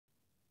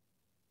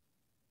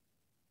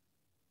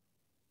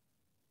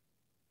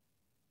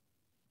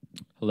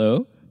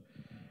Hello?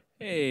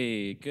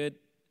 Hey, good.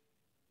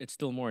 It's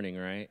still morning,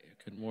 right?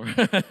 Good morning.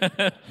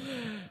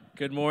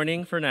 Good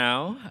morning for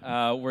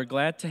now. We're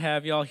glad to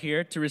have y'all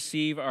here to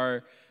receive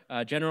our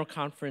general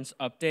conference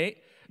update.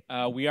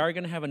 We are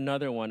going to have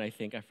another one, I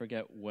think. I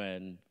forget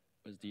when.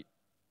 Was the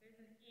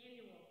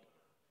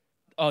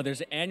Oh,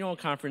 there's an annual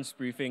conference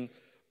briefing,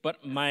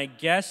 but my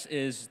guess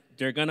is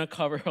they're going to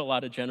cover a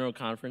lot of general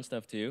conference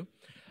stuff too.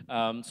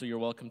 So you're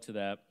welcome to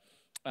that.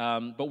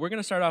 But we're going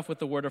to start off with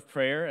the word of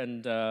prayer,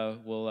 and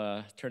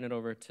we'll turn it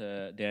over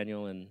to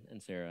Daniel and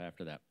Sarah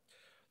after that.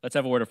 Let's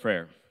have a word of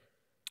prayer.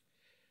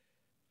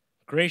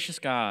 Gracious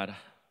God,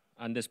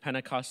 on this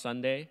Pentecost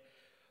Sunday,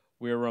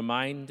 we are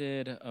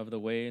reminded of the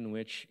way in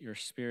which your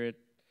Spirit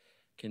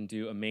can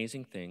do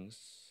amazing things.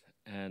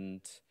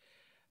 And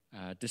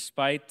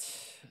despite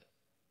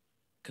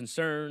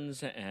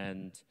concerns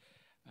and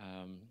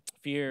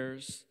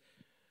fears,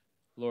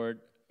 Lord,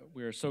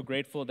 we are so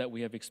grateful that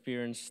we have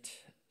experienced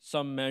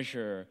some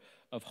measure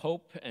of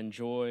hope and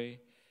joy.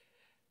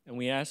 And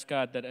we ask,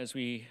 God, that as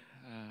we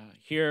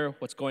hear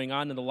what's going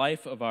on in the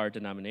life of our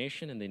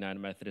denomination in the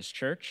United Methodist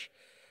Church,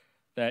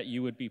 that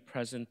you would be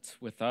present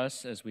with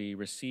us as we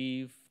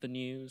receive the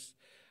news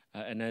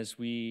and as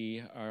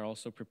we are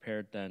also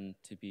prepared then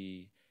to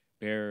be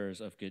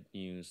bearers of good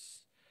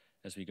news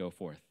as we go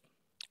forth.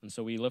 And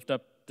so we lift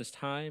up this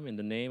time in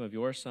the name of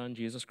your Son,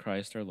 Jesus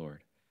Christ, our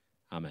Lord.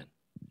 Amen.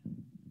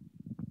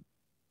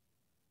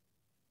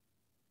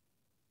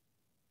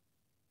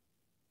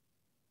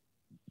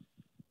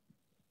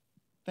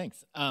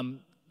 Thanks.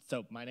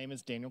 So my name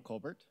is Daniel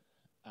Colbert,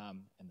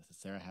 and this is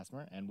Sarah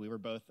Hasmer, and we were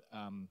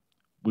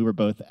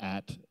both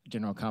at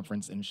General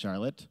Conference in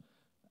Charlotte.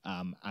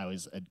 I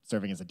was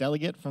serving as a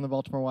delegate from the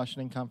Baltimore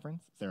Washington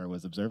Conference. Sarah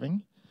was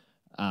observing.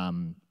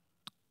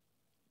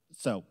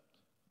 So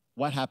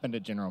what happened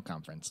at General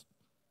Conference?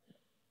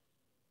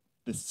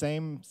 The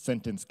same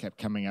sentence kept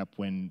coming up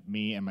when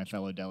me and my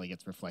fellow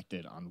delegates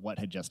reflected on what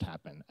had just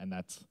happened, and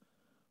that's,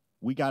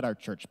 we got our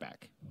church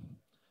back.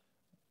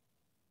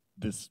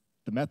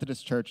 The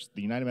Methodist Church,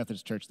 the United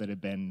Methodist Church that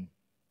had been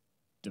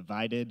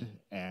divided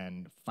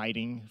and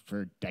fighting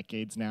for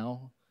decades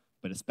now,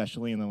 but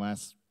especially in the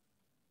last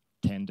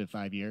 10 to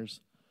 5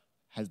 years,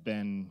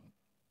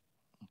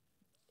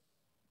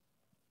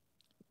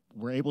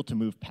 we're able to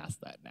move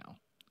past that now.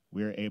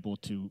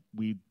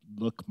 We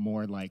look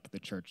more like the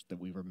church that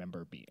we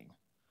remember being.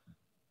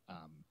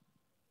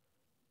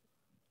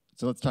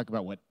 So let's talk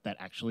about what that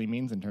actually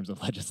means in terms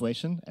of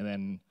legislation, and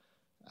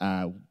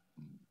then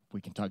we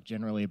can talk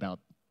generally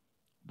about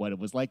what it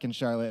was like in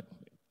Charlotte,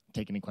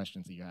 take any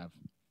questions that you have.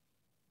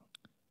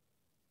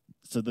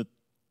 So the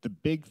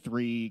big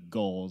three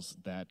goals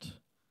that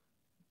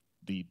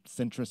the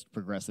centrist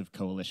progressive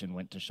coalition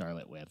went to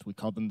Charlotte with, we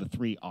called them the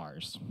 3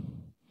 R's.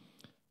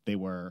 They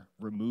were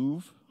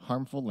remove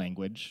harmful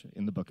language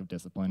in the Book of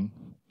Discipline,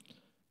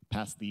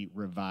 pass the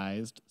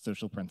revised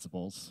social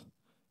principles,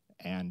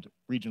 and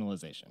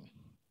regionalization.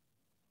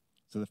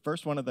 So the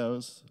first one of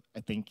those, I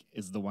think,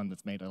 is the one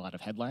that's made a lot of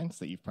headlines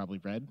that you've probably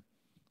read.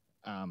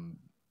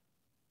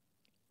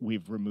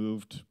 We've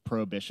removed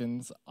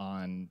prohibitions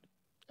on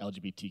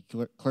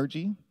LGBT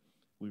clergy.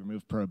 We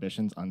removed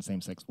prohibitions on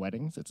same-sex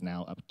weddings. It's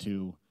now up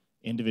to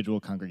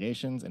individual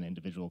congregations and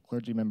individual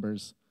clergy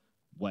members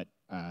what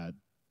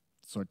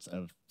sorts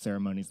of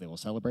ceremonies they will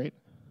celebrate.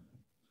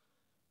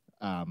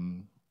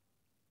 Am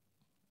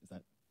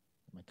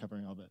I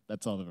covering all that?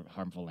 That's all the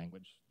harmful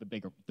language, the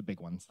big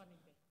ones.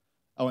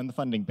 Oh, and the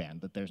funding ban,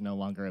 that there's no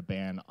longer a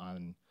ban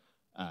on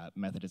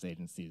Methodist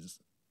agencies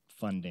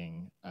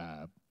funding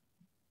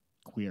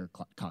queer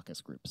caucus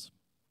groups.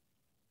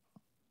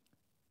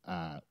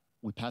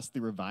 We passed the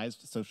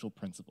revised social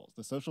principles.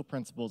 The social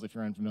principles, if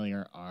you're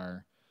unfamiliar,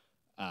 are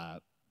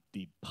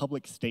the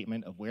public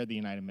statement of where the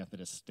United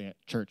Methodist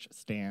Church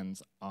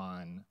stands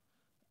on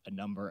a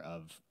number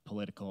of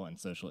political and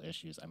social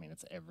issues. I mean,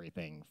 it's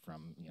everything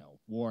from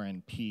war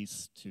and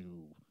peace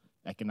to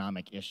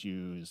economic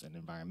issues and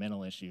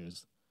environmental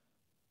issues.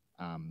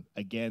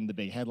 Again, the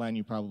big headline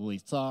you probably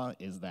saw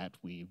is that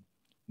we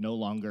no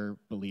longer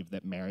believe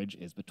that marriage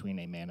is between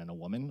a man and a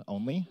woman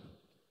only.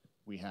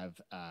 We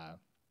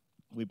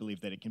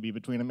believe that it can be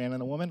between a man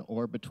and a woman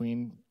or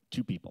between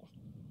 2 people.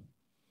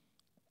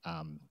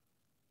 And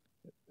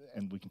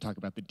we can talk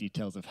about the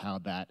details of how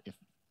that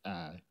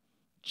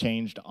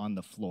changed on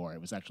the floor.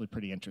 It was actually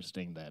pretty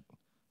interesting that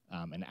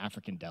an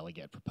African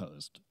delegate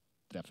proposed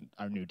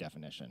our new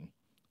definition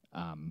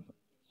on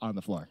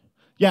the floor.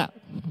 Yeah,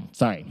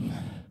 sorry.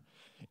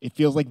 It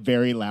feels like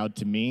very loud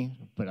to me,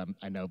 but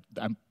I know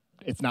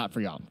it's not for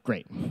y'all.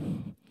 Great.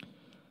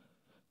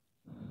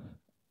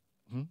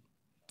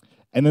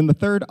 And then the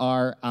third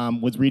R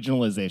was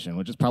regionalization,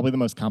 which is probably the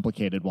most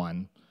complicated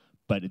one.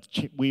 But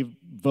we've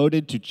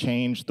voted to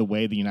change the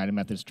way the United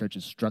Methodist Church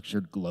is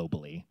structured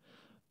globally.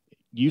 It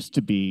used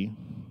to be,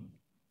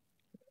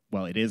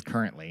 well, it is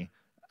currently,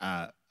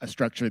 a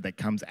structure that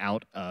comes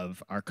out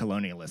of our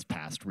colonialist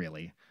past,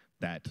 really,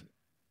 that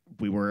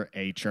we were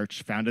a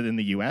church founded in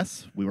the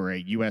U.S. We were a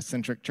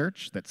U.S.-centric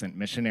church that sent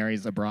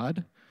missionaries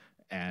abroad,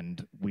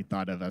 and we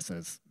thought of us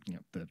as,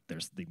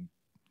 there's the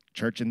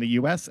church in the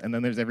US, and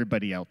then there's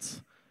everybody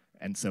else.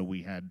 And so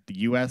we had the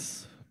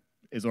US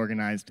is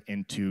organized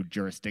into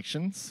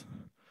jurisdictions,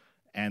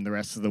 and the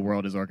rest of the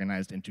world is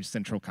organized into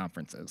central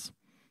conferences.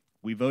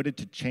 We voted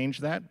to change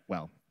that,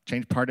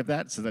 change part of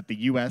that so that the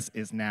US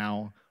is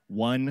now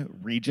one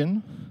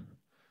region,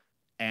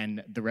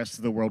 and the rest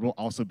of the world will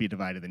also be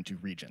divided into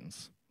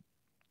regions.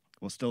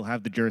 We'll still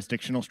have the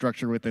jurisdictional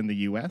structure within the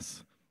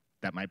US.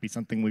 That might be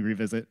something we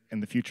revisit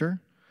in the future,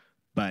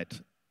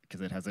 but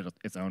because it has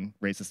its own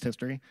racist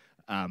history.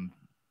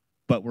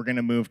 But we're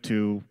gonna move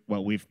to,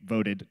 we've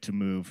voted to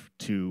move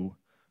to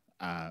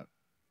a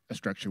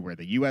structure where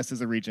the US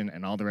is a region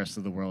and all the rest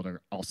of the world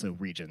are also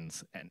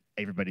regions, and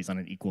everybody's on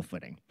an equal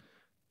footing.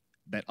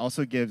 That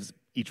also gives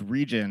each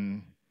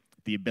region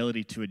the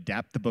ability to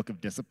adapt the book of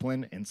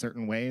discipline in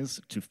certain ways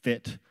to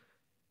fit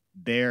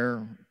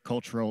their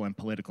cultural and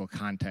political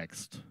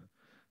context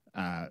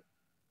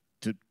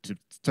to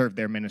serve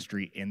their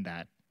ministry in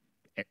that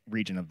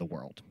region of the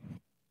world.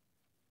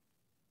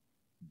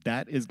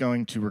 That is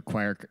going to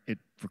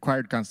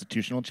required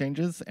constitutional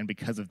changes, and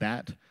because of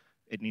that,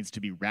 it needs to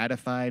be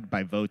ratified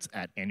by votes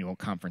at annual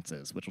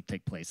conferences, which will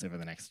take place over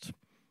the next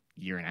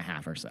year and a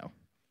half or so.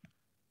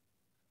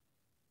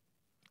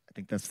 I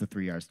think that's the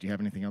 3 R's. Do you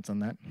have anything else on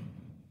that?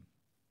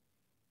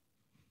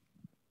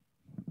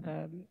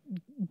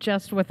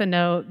 Just with a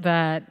note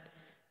that,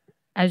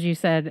 as you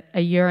said,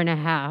 a year and a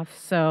half.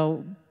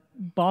 So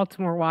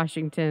Baltimore,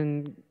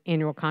 Washington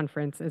annual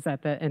conference is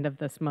at the end of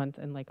this month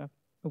in like a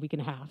week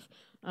and a half.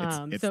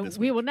 It's so this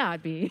we week. will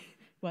not be,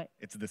 what?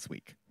 It's this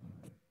week.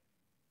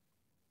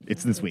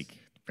 It's this week,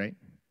 right?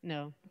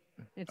 No,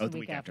 it's the the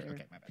week after.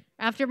 Okay, my bad.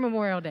 After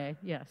Memorial Day,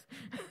 yes.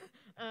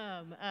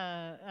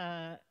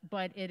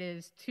 But it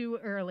is too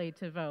early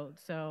to vote.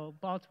 So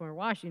Baltimore,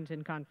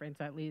 Washington conference,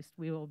 at least,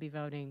 we will be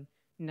voting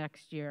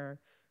next year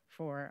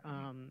for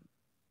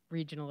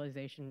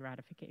regionalization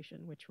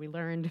ratification, which we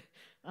learned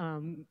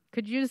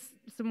could use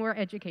some more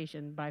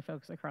education by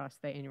folks across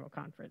the annual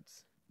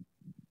conference.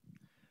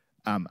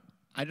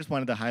 I just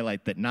wanted to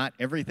highlight that not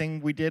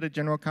everything we did at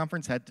General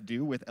Conference had to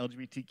do with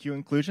LGBTQ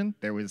inclusion.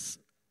 There was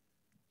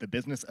the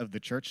business of the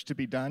church to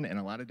be done in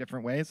a lot of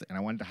different ways, and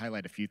I wanted to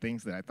highlight a few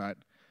things that I thought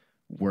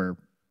were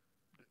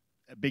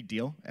a big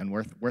deal and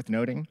worth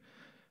noting.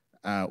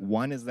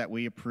 One is that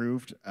we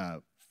approved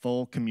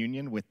full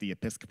communion with the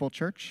Episcopal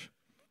Church.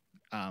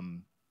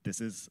 This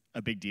is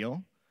a big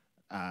deal.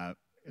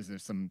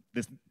 This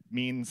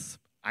means,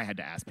 I had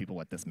to ask people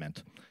what this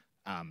meant.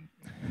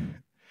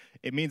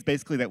 It means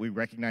basically that we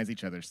recognize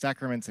each other's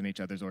sacraments and each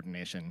other's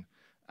ordination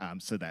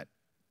so that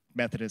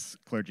Methodist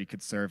clergy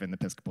could serve in the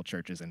Episcopal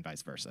churches and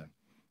vice versa.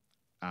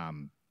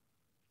 I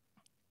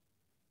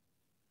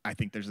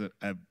think there's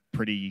a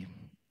pretty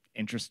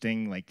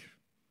interesting,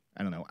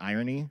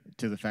 irony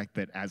to the fact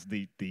that as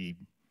the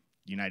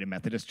United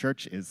Methodist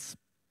Church is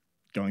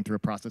going through a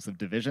process of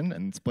division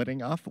and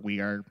splitting off, we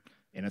are,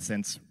 in a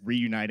sense,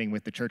 reuniting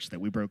with the church that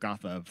we broke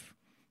off of,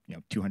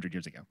 200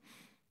 years ago.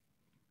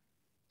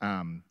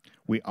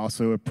 We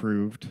also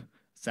approved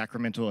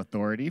sacramental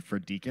authority for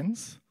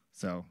deacons.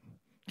 So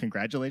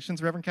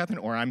congratulations, Reverend Catherine,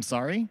 or I'm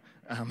sorry.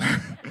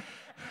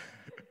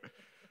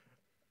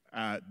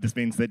 This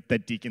means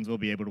that deacons will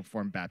be able to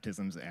perform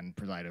baptisms and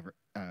preside over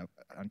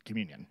on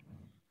communion.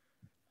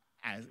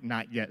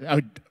 Not yet. Oh,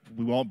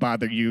 we won't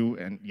bother you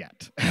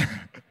yet.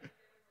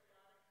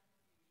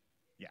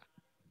 Yeah.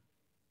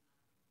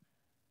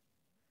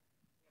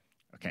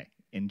 Okay,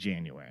 in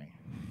January.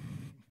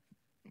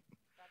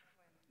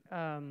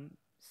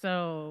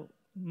 So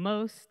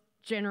most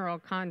general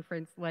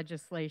conference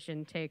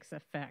legislation takes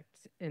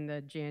effect in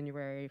the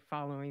January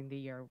following the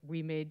year.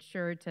 We made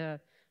sure to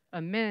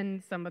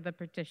amend some of the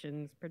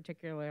petitions,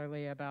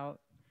 particularly about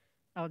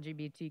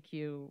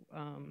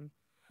LGBTQ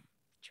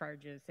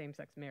charges,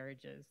 same-sex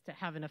marriages, to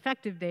have an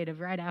effective date of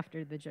right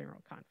after the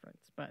general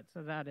conference. But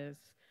so that is,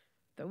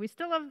 though we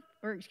still have,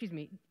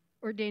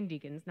 ordained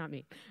deacons, not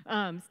me,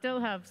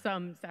 still have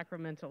some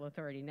sacramental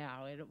authority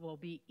now. It will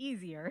be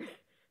easier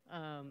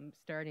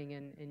starting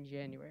in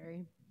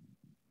January.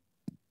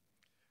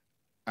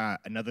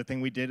 Another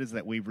thing we did is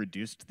that we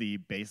reduced the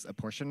base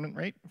apportionment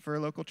rate for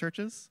local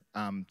churches.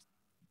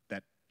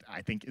 That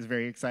I think is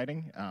very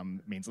exciting.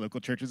 It means local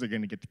churches are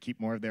going to get to keep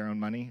more of their own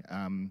money.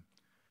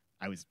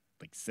 I was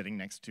sitting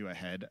next to a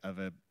head of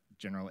a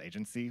general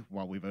agency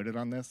while we voted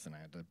on this, and I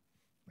had to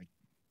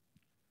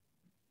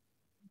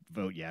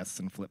vote yes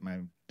and flip my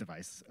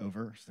device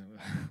over. So,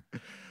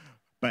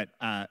 but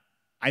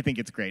I think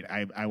it's great.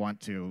 I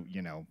want to,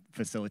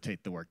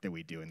 facilitate the work that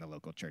we do in the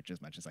local church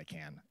as much as I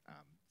can.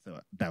 So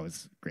that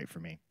was great for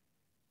me.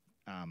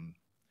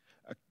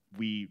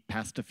 We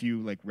passed a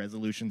few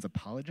resolutions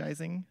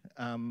apologizing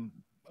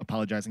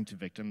to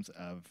victims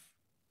of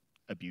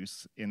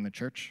abuse in the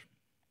church.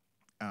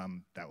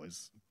 That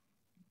was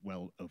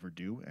well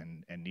overdue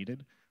and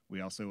needed. We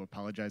also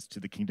apologized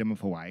to the Kingdom of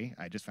Hawaii.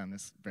 I just found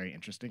this very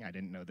interesting. I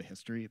didn't know the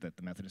history that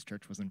the Methodist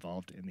Church was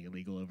involved in the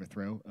illegal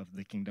overthrow of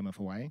the Kingdom of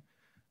Hawaii.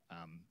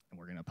 And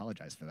we're going to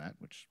apologize for that,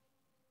 which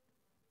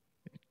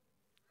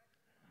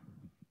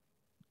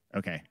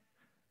Okay.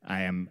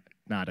 I am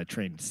not a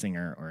trained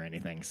singer or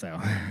anything, so.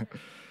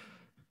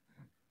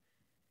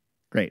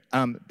 Great.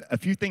 A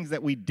few things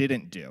that we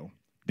didn't do.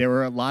 There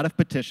were a lot of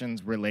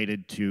petitions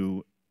related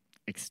to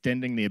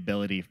extending the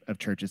ability of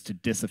churches to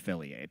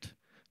disaffiliate,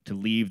 to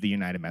leave the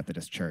United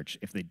Methodist Church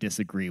if they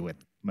disagree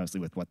with mostly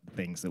with what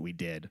things that we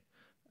did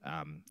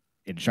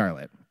in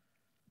Charlotte.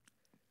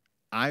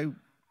 I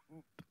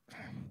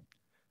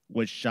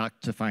was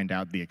shocked to find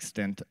out the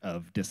extent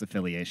of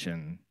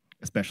disaffiliation,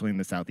 especially in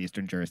the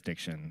southeastern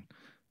jurisdiction,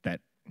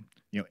 that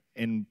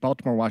in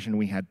Baltimore, Washington,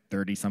 we had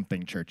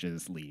 30-something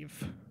churches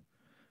leave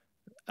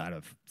out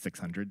of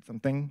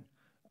 600-something.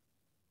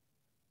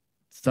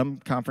 Some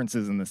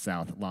conferences in the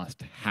South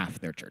lost half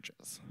their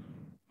churches.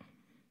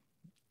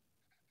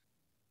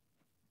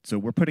 So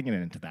we're putting it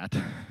into that.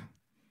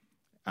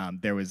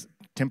 There was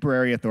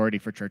temporary authority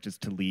for churches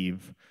to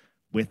leave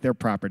with their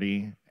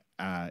property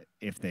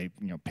if they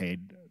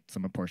paid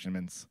some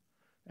apportionments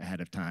ahead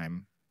of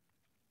time.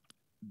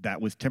 That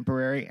was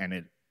temporary, and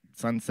it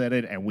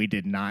sunsetted, and we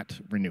did not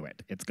renew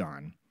it. It's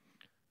gone.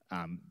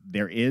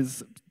 There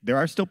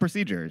are still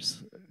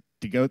procedures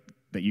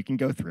that you can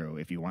go through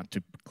if you want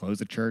to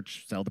close a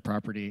church, sell the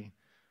property,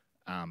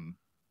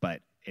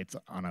 but it's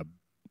on an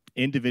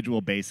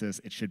individual basis.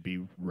 It should be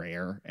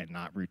rare and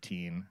not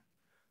routine.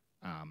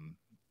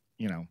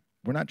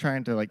 We're not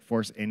trying to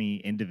force any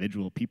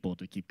individual people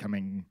to keep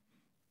coming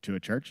to a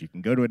church. You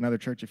can go to another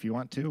church if you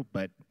want to,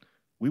 but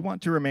we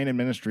want to remain in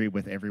ministry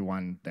with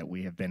everyone that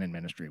we have been in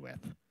ministry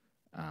with.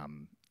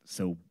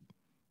 So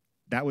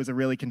that was a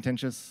really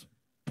contentious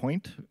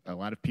point. A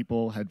lot of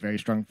people had very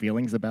strong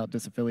feelings about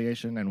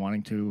disaffiliation and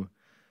wanting to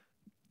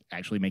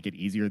actually make it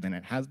easier than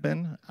it has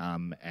been,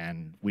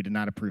 and we did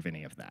not approve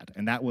any of that.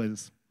 And that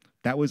was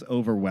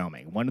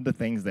overwhelming. One of the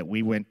things that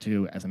we went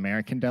to as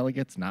American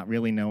delegates, not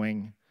really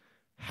knowing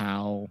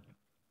how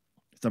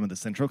some of the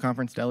Central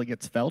Conference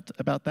delegates felt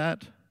about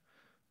that,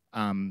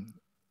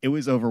 it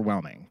was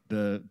overwhelming.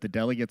 The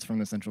delegates from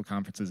the Central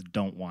Conferences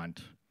don't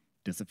want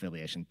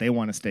disaffiliation. They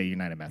want to stay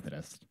United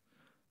Methodist.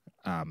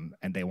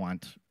 And they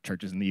want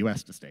churches in the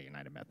U.S. to stay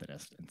United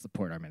Methodist and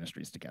support our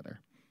ministries together.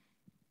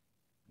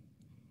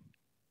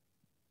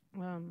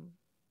 I'll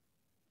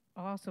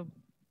also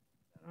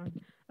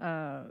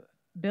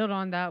build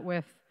on that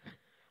with,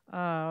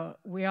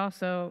 we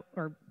also,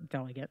 or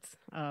delegates,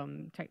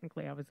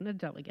 technically I wasn't a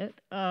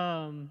delegate,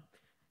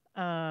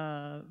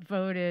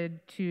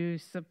 voted to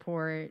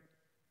support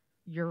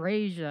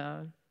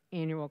Eurasia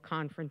annual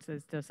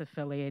conferences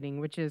disaffiliating,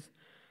 which is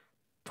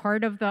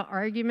part of the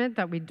argument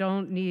that we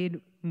don't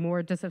need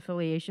more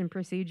disaffiliation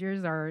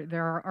procedures.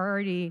 There are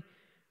already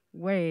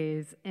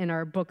ways in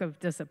our book of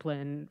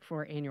discipline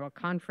for annual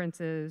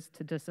conferences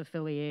to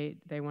disaffiliate.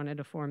 They wanted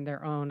to form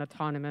their own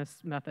autonomous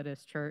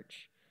Methodist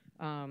church.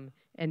 And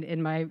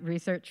in my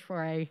research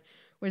I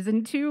was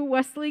in 2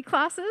 Wesley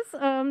classes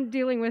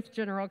dealing with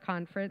General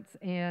Conference,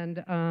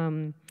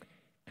 and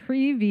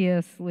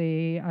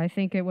previously, I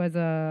think it was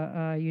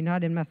a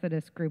United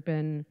Methodist group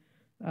in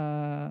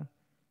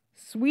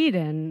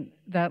Sweden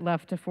that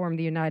left to form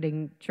the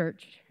Uniting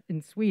Church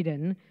in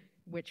Sweden,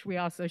 which we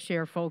also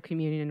share full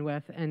communion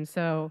with. And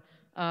so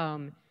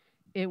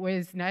it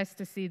was nice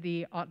to see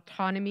the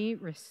autonomy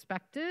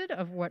respected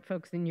of what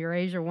folks in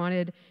Eurasia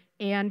wanted,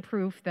 and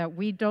proof that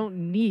we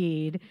don't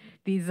need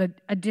these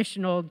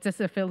additional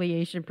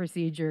disaffiliation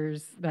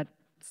procedures that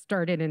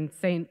started in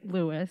St.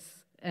 Louis,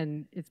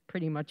 and it's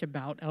pretty much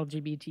about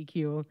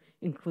LGBTQ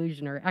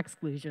inclusion or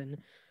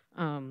exclusion.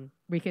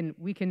 We can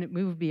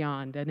move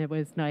beyond, and it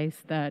was nice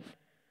that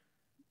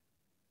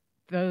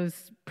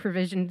those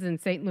provisions in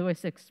St.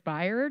 Louis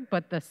expired,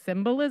 but the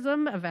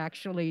symbolism of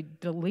actually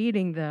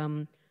deleting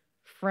them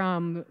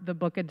from the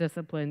Book of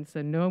Discipline,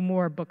 so no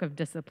more Book of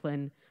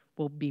Discipline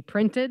will be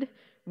printed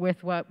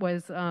with what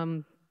was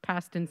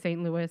passed in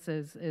St. Louis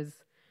is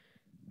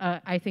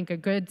I think, a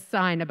good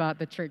sign about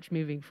the church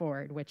moving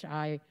forward, which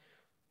I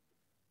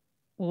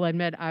will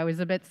admit I was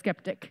a bit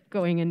skeptic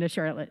going into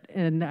Charlotte,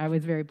 and I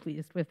was very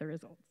pleased with the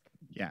results.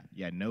 Yeah,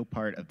 no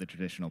part of the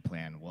traditional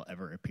plan will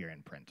ever appear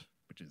in print,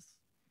 which is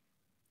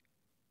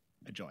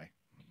a joy.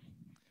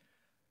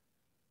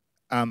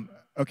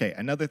 Okay,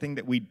 another thing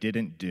that we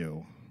didn't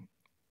do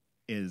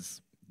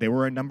is there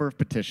were a number of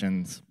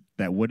petitions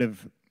that would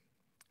have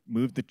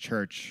moved the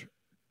church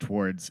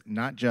towards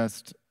not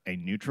just a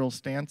neutral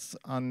stance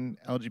on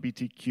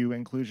LGBTQ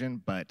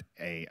inclusion, but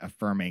a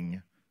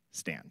affirming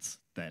stance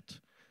that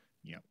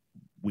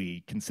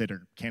we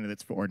consider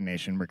candidates for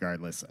ordination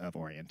regardless of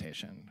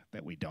orientation,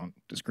 that we don't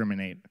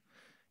discriminate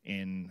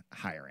in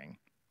hiring,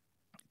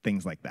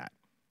 things like that.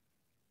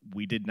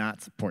 We did not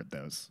support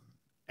those,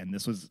 and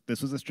this was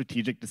a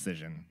strategic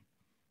decision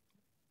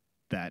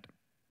that,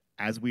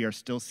 as we are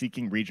still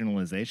seeking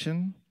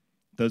regionalization,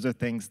 those are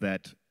things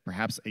that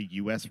perhaps a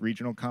U.S.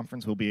 regional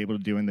conference will be able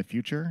to do in the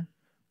future,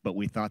 but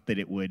we thought that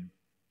it would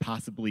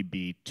possibly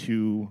be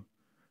too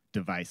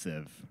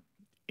divisive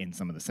in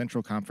some of the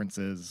central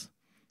conferences,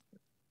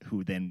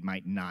 who then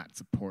might not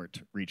support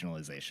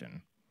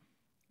regionalization.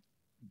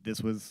 This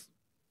was,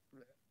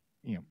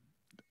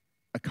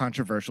 a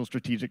controversial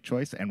strategic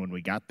choice. And when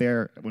we got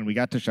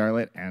to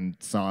Charlotte and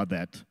saw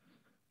that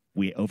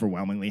we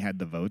overwhelmingly had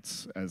the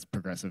votes as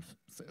progressive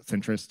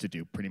centrists to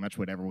do pretty much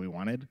whatever we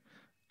wanted,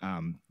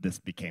 this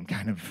became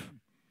kind of,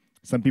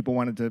 some people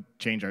wanted to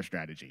change our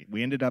strategy.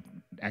 We ended up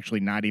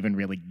actually not even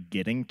really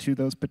getting to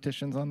those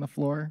petitions on the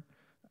floor.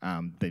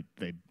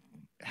 They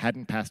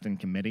hadn't passed in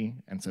committee,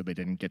 and so they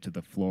didn't get to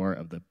the floor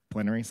of the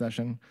plenary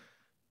session.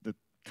 The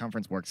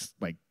conference works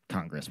like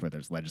Congress, where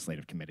there's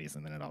legislative committees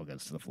and then it all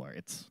goes to the floor.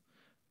 It's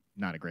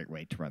not a great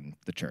way to run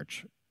the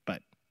church,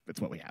 but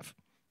it's what we have.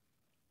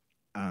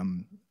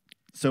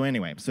 So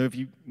anyway, so if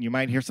you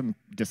might hear some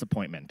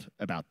disappointment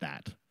about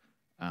that.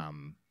 I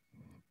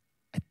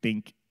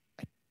think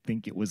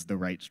it was the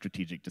right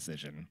strategic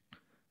decision,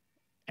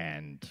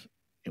 and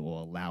it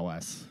will allow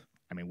us,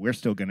 I mean, we're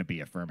still going to be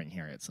affirming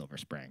here at Silver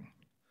Spring.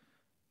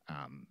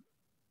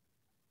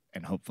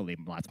 And hopefully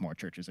lots more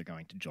churches are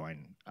going to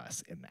join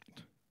us in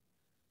that.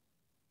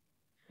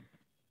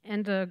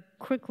 And to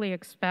quickly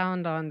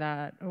expound on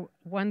that,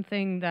 one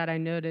thing that I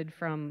noted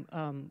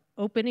from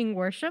opening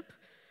worship,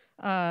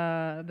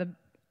 the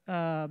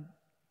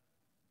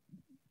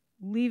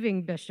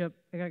leaving bishop,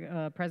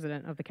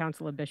 president of the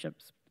Council of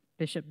Bishops,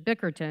 Bishop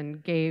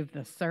Bickerton, gave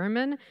the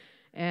sermon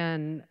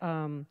and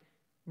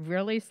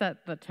really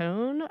set the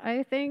tone,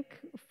 I think,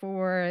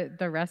 for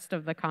the rest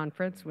of the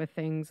conference with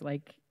things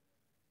like,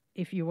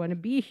 if you want to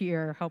be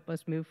here, help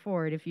us move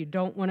forward. If you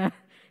don't want to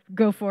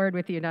go forward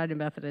with the United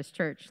Methodist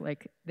Church,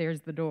 like, there's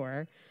the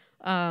door.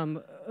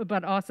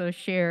 But also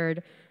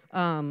shared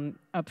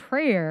a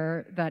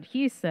prayer that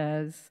he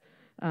says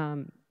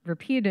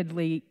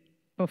repeatedly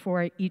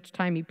before each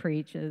time he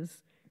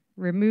preaches: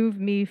 remove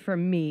me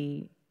from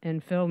me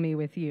and fill me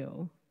with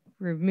you.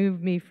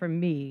 Remove me from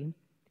me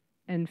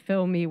and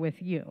fill me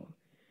with you.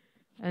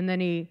 And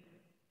then he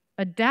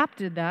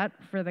adapted that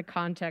for the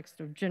context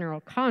of General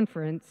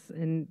Conference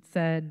and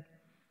said,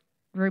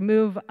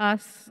 remove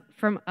us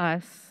from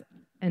us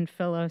and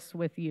fill us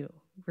with you.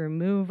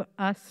 Remove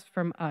us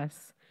from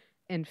us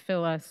and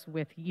fill us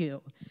with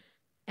you.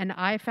 And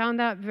I found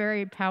that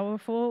very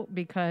powerful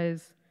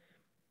because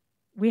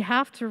we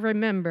have to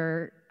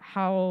remember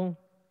how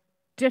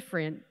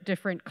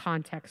different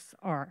contexts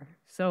are.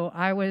 So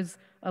I was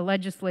a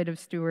legislative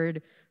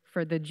steward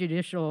for the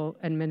Judicial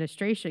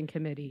Administration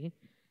Committee,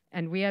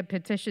 and we had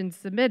petitions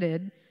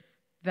submitted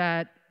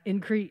that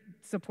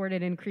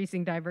supported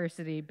increasing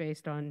diversity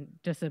based on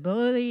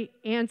disability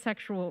and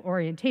sexual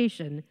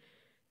orientation,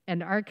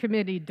 and our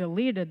committee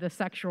deleted the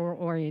sexual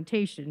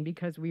orientation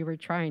because we were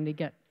trying to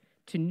get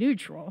to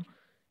neutral.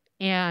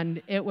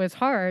 And it was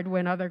hard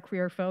when other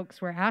queer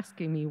folks were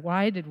asking me,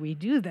 why did we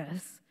do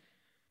this?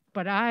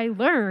 But I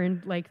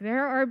learned, like,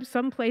 there are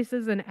some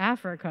places in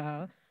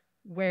Africa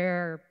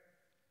where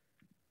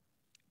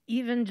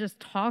even just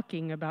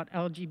talking about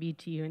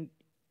LGBTQ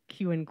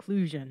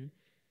inclusion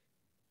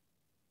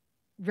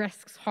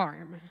risks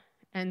harm.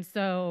 And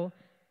so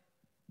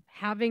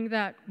having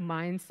that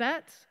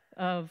mindset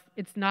of,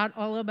 it's not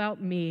all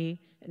about me,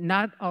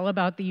 not all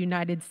about the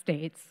United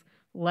States,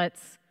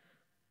 let's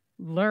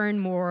learn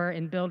more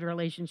and build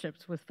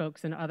relationships with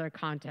folks in other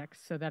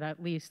contexts so that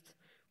at least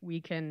we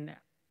can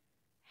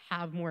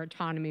have more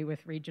autonomy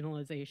with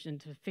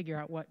regionalization to figure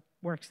out what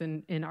works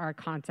in our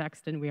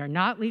context. And we are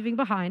not leaving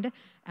behind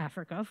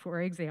Africa,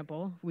 for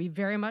example. We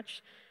very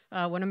much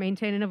want to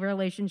maintain a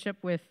relationship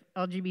with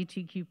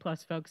LGBTQ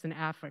plus folks in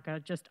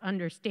Africa. Just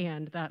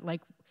understand that,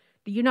 like,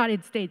 the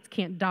United States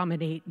can't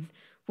dominate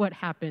what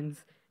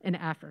happens in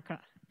Africa.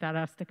 That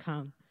has to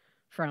come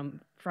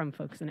from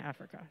folks in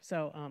Africa.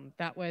 So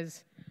that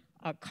was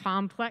a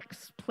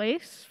complex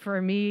place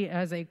for me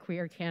as a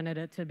queer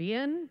candidate to be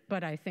in,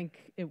 but I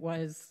think it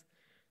was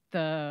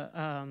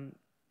the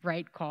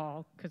right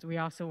call, because we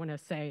also want to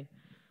say,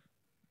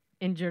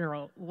 in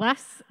general,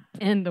 less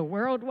in the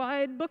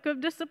worldwide book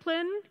of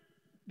discipline,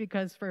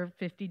 because for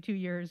 52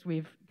 years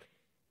we've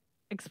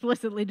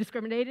explicitly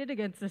discriminated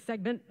against a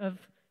segment of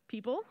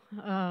people.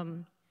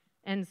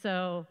 And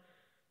so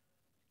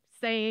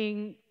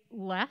saying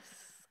less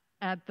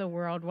at the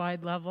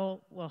worldwide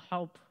level will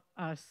help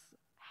us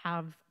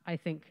have, I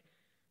think,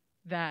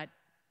 that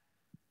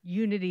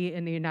unity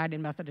in the United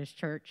Methodist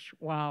Church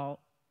while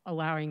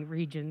allowing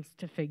regions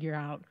to figure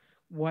out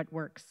what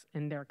works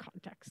in their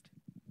context.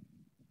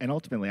 And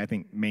ultimately, I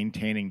think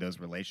maintaining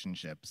those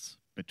relationships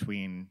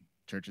between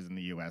churches in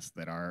the US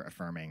that are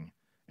affirming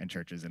and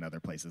churches in other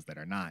places that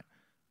are not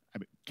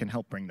can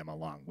help bring them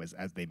along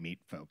as they meet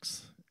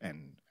folks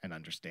and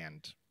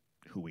understand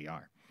who we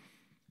are.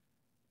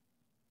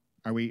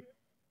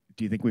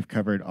 Do you think we've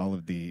covered all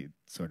of the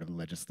sort of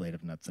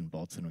legislative nuts and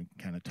bolts, and we can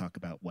kind of talk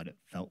about what it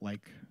felt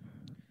like?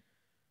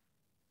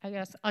 I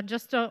guess I'll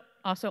just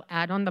also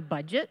add on the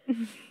budget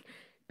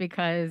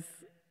because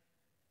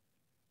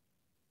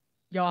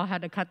y'all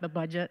had to cut the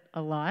budget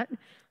a lot.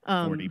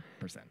 40%.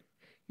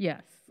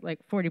 Yes, like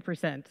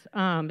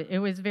 40%. It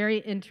was very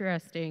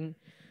interesting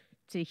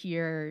to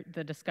hear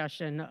the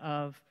discussion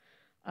of,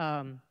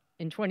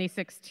 in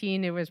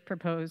 2016, it was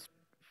proposed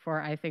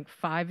for, I think,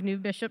 5 new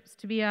bishops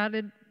to be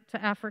added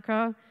to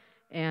Africa.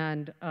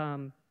 And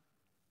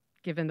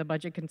given the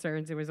budget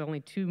concerns, there was only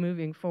 2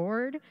 moving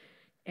forward.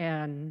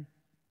 And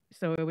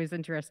so it was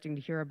interesting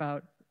to hear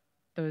about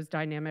those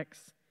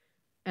dynamics.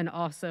 And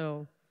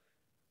also,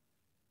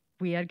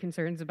 we had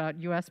concerns about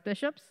US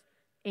bishops,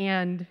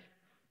 and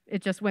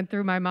it just went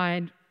through my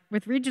mind,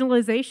 with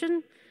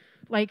regionalization,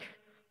 like,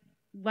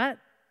 let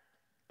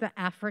the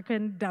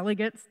African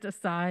delegates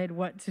decide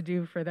what to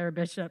do for their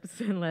bishops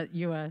and let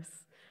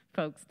US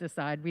folks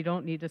decide. We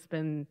don't need to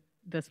spend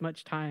this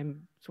much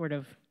time sort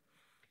of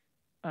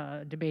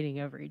debating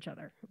over each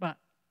other. But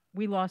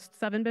we lost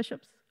 7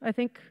 bishops, I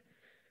think,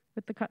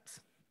 with the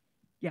cuts.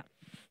 Yeah.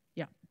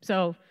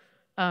 So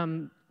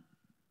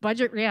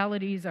budget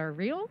realities are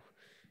real,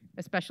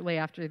 especially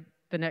after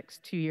the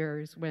next 2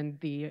 years when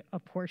the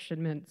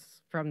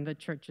apportionments from the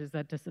churches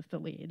that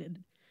disaffiliated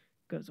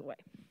goes away.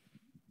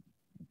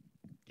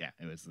 Yeah,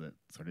 it was the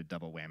sort of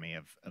double whammy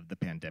of the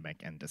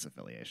pandemic and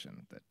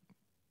disaffiliation that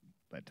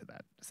led to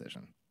that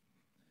decision.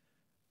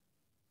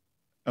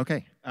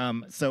 Okay,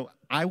 so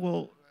I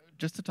will,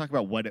 just to talk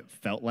about what it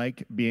felt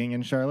like being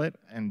in Charlotte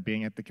and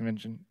being at the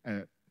convention,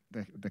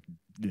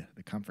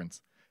 the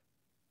conference.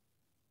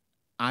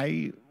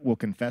 I will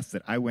confess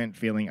that I went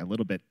feeling a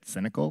little bit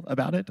cynical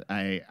about it.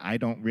 I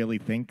don't really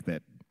think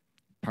that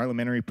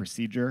parliamentary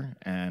procedure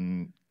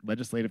and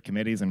legislative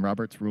committees and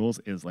Robert's rules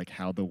is like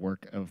how the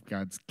work of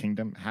God's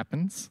kingdom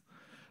happens.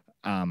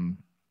 And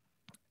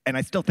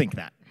I still think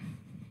that.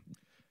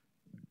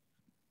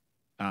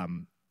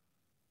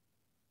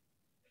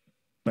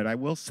 But I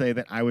will say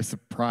that I was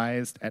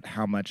surprised at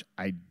how much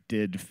I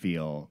did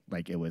feel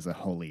like it was a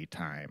holy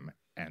time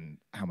and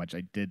how much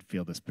I did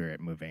feel the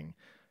Spirit moving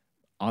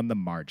on the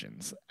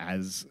margins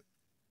as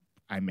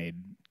I made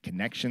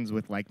connections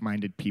with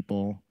like-minded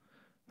people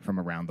from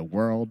around the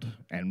world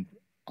and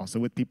also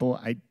with people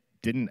I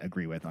didn't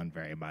agree with on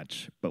very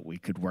much, but we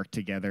could work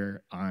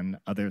together on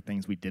other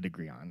things we did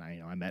agree on.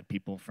 I met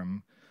people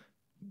from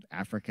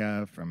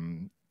Africa,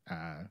 from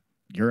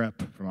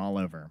Europe, from all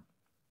over.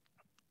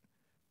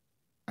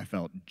 I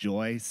felt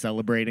joy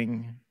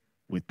celebrating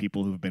with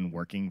people who've been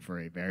working for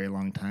a very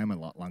long time, a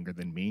lot longer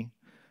than me,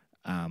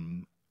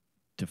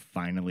 to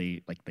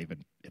finally, like,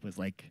 it was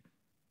like,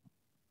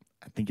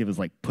 I think it was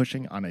like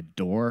pushing on a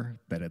door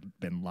that had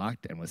been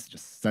locked and was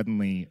just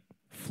suddenly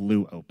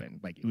flew open.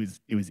 Like, it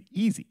was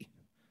easy,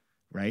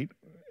 right?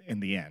 In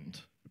the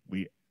end,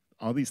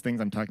 all these things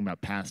I'm talking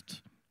about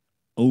passed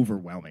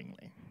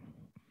overwhelmingly.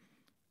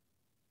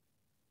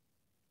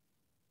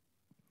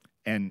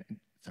 And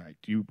sorry,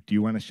 do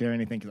you want to share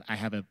anything? Because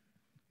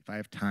if I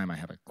have time, I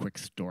have a quick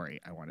story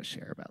I want to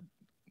share about.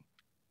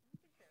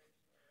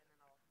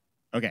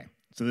 Okay,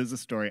 so this is a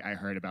story I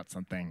heard about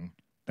something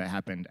that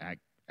happened at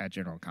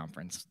General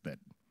Conference that,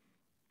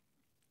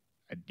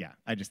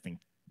 I just think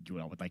you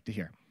all would like to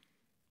hear.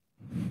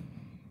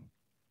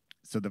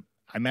 So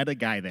I met a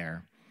guy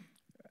there.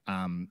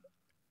 I'm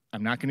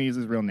not going to use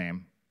his real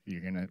name.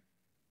 You're going to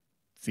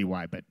see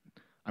why, but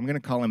I'm going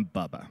to call him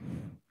Bubba,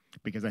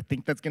 because I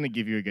think that's going to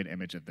give you a good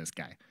image of this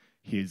guy.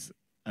 He's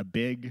a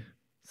big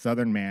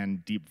Southern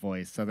man, deep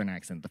voice, Southern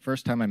accent. The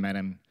first time I met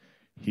him,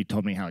 he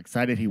told me how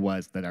excited he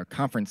was that our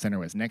conference center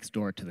was next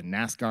door to the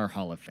NASCAR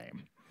Hall of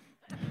Fame.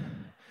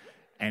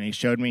 And he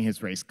showed me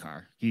his race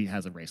car. He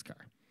has a race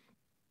car.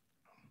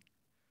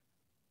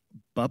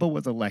 Bubba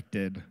was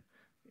elected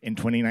in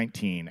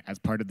 2019 as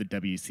part of the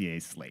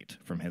WCA slate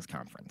from his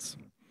conference.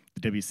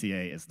 The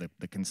WCA is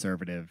the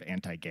conservative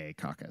anti-gay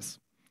caucus.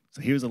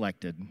 So he was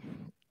elected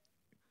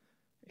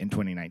in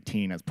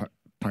 2019 as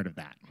part of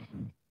that.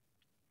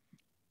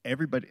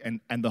 Everybody,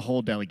 and the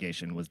whole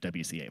delegation was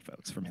WCA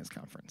folks from his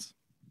conference.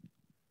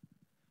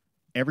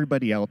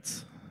 Everybody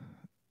else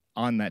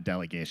on that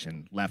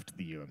delegation left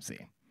the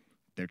UMC.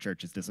 Their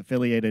church is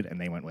disaffiliated,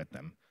 and they went with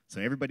them. So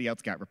everybody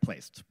else got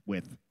replaced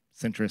with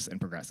centrists and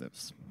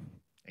progressives,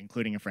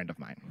 including a friend of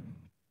mine.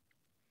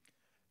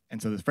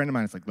 And so this friend of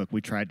mine is like, look,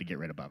 we tried to get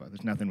rid of Bubba.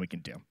 There's nothing we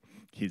can do.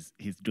 He's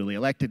duly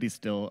elected. He's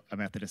still a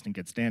Methodist in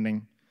good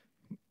standing.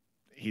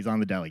 He's on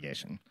the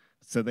delegation.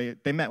 So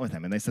they met with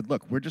him, and they said,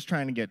 look, we're just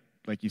trying to get,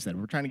 like you said,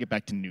 we're trying to get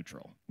back to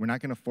neutral. We're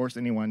not going to force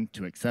anyone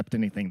to accept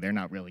anything they're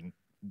not really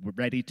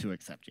ready to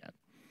accept yet.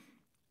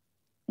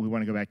 We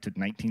want to go back to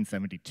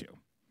 1972.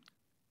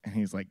 And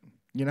he's like,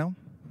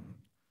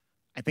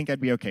 I think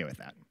I'd be okay with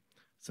that.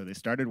 So they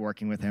started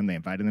working with him. They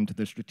invited him to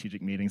their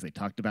strategic meetings. They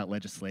talked about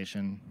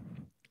legislation.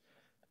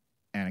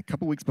 And a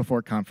couple weeks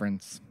before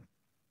conference,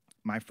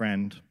 my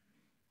friend,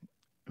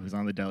 who was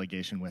on the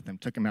delegation with him,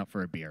 took him out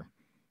for a beer.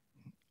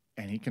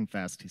 And he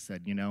confessed, he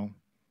said,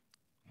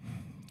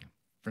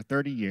 for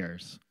 30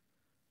 years,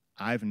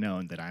 I've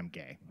known that I'm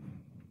gay.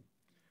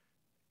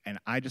 And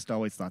I just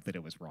always thought that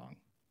it was wrong.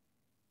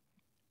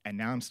 And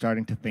now I'm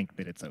starting to think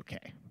that it's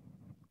okay.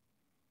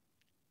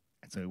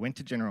 And so we went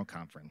to General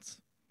Conference.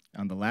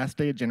 On the last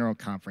day of General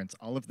Conference,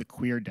 all of the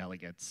queer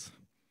delegates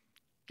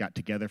got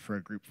together for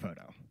a group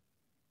photo.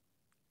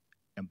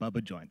 And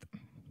Bubba joined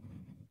them.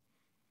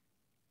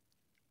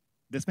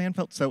 This man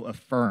felt so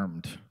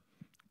affirmed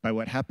by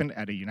what happened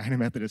at a United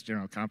Methodist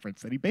General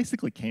Conference that he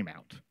basically came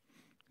out.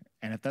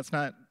 And if that's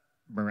not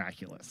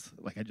miraculous.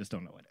 Like, I just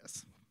don't know what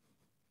is.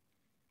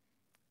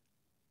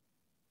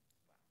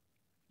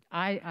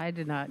 I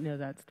did not know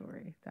that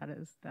story. That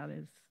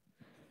is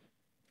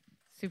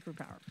super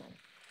powerful.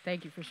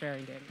 Thank you for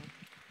sharing, Daniel.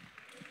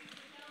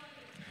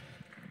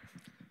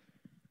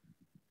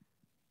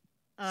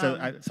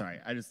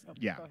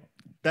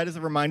 That is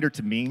a reminder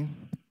to me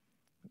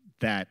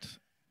that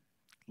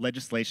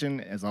legislation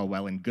is all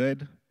well and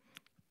good,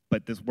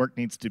 but this work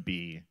needs to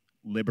be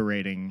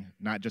liberating,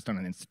 not just on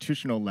an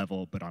institutional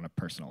level, but on a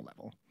personal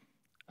level.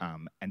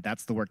 And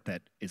that's the work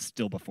that is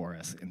still before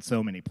us in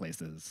so many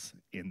places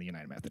in the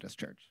United Methodist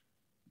Church.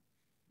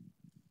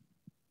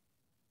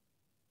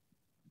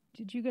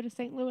 Did you go to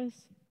St. Louis?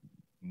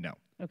 No.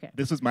 Okay.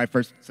 This was my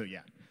first,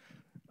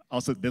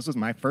 Also, this was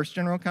my first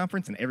general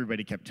conference, and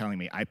everybody kept telling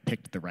me I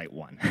picked the right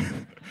one.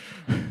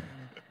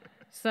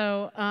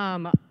 So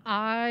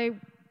I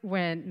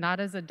went not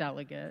as a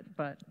delegate,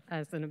 but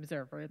as an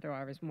observer, though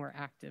I was more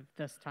active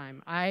this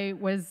time. I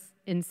was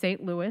in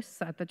St. Louis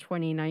at the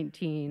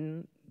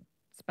 2019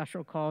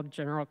 special called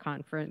General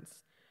Conference,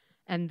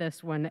 and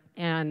this one,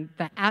 and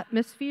the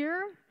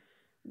atmosphere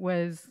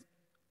was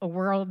a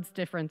world's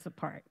difference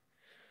apart.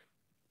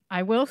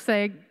 I will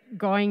say,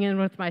 going in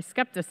with my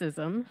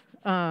skepticism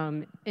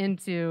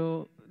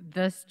into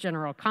this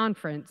general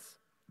conference,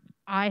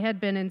 I had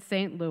been in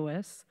St.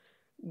 Louis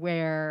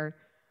where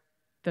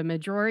the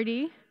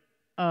majority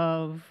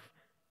of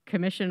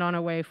Commission on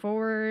a Way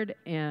Forward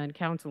and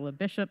Council of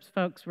Bishops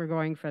folks were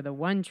going for the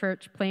one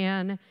church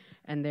plan,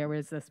 and there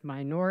was this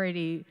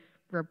minority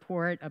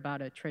report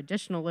about a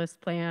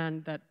traditionalist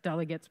plan that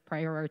delegates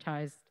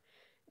prioritized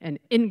and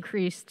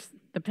increased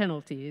the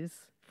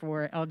penalties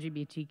for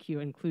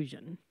LGBTQ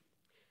inclusion.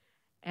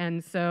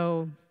 And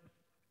so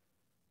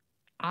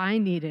I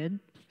needed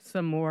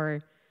some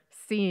more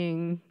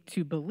seeing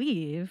to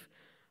believe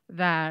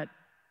that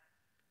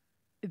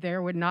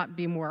there would not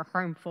be more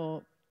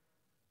harmful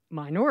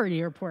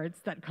minority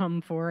reports that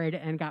come forward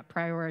and got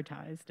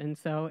prioritized. And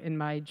so in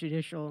my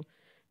judicial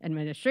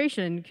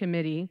administration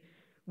committee,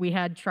 we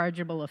had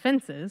chargeable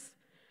offenses.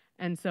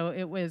 And so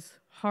it was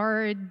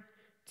hard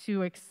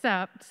to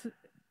accept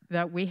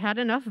that we had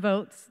enough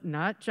votes,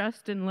 not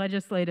just in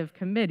legislative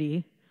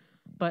committee,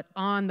 but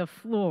on the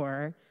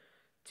floor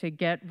to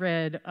get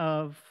rid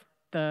of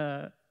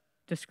the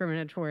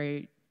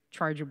discriminatory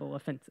chargeable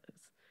offenses.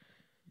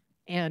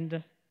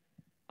 And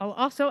I'll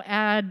also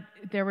add,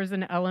 there was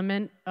an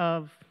element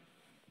of,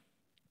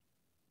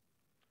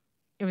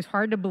 it was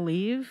hard to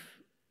believe,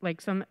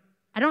 like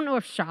I don't know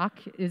if shock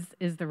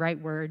is the right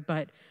word,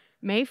 but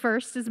May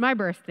 1st is my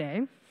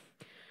birthday.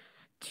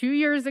 2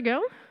 years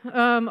ago,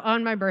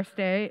 on my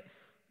birthday,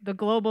 the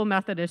Global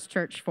Methodist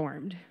Church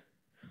formed.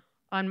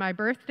 On my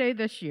birthday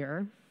this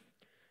year,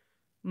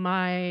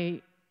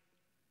 my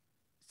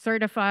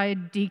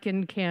certified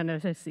deacon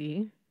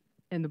candidacy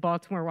in the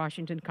Baltimore,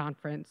 Washington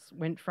Conference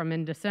went from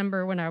in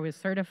December when I was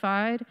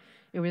certified,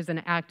 it was an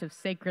act of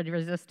sacred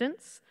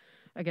resistance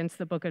against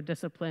the Book of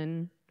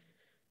Discipline.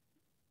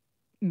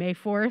 May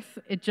 4th,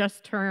 it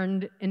just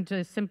turned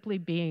into simply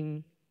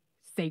being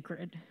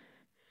sacred.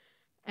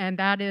 And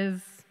that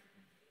is,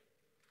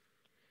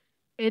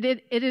 it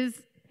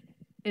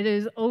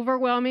is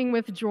overwhelming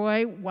with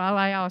joy, while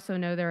I also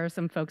know there are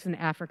some folks in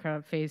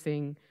Africa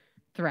facing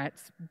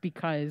threats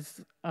because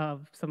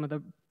of some of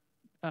the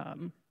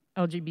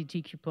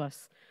LGBTQ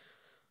plus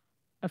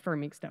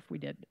affirming stuff we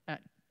did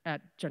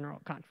at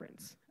General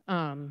Conference.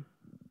 And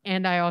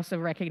I also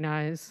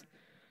recognize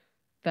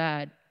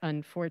that,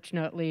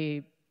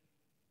 unfortunately,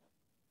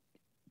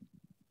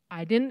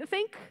 I didn't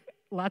think,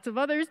 lots of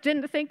others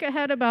didn't think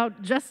ahead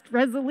about just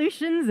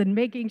resolutions and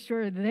making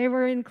sure they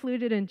were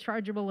included in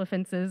chargeable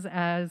offenses,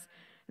 as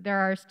there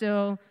are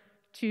still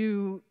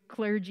 2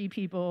 clergy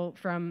people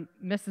from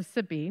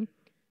Mississippi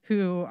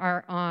who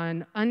are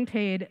on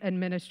unpaid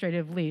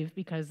administrative leave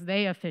because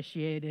they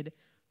officiated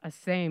a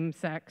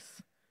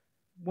same-sex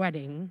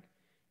wedding.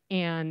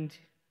 And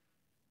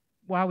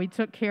while we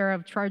took care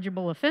of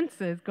chargeable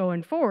offenses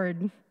going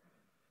forward,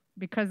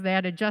 because they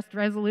had a just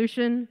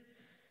resolution,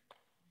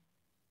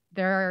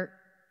 their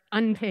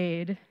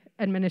unpaid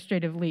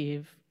administrative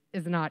leave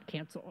is not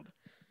canceled.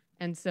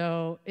 And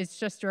so it's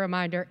just a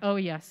reminder, oh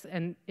yes,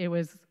 and it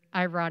was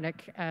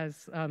ironic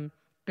as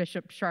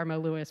Bishop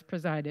Sharma Lewis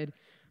presided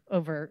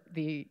over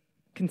the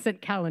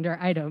consent calendar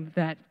item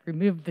that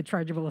removed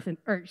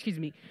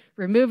the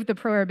removed the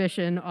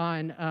prohibition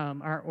on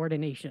our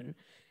ordination.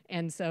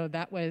 And so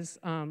that was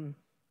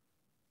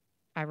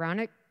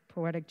ironic,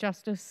 poetic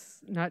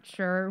justice, not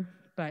sure,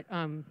 but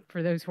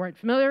for those who aren't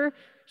familiar,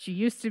 she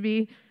used to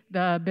be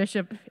the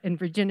bishop in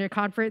Virginia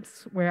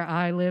Conference, where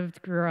I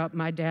lived, grew up.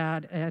 My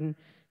dad and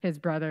his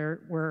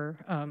brother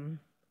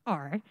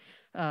are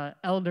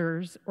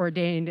elders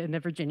ordained in the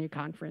Virginia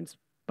Conference,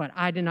 but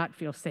I did not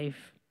feel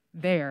safe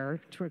there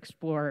to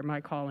explore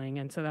my calling,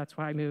 and so that's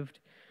why I moved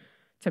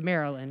to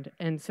Maryland.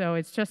 And so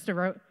it's just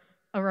a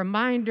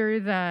reminder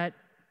that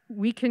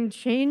we can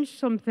change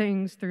some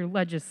things through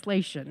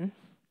legislation,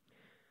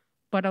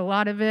 but a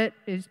lot of it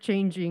is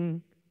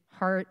changing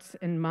hearts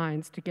and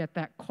minds to get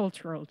that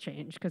cultural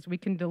change, because we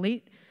can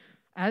delete,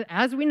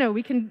 as we know,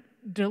 we can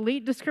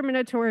delete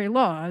discriminatory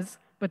laws,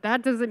 but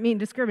that doesn't mean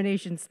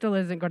discrimination still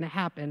isn't going to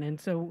happen. And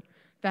so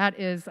that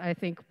is, I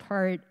think,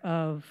 part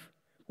of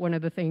one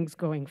of the things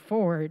going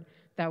forward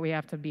that we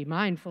have to be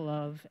mindful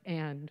of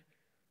and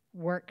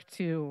work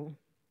to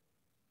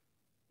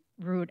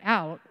root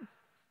out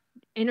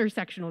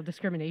intersectional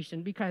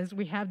discrimination, because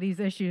we have these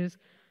issues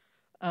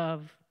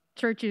of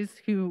churches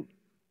who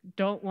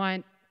don't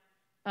want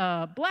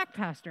a black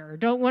pastor or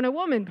don't want a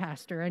woman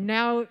pastor, and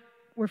now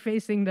we're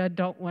facing the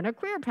don't want a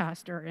queer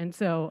pastor. And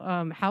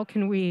so how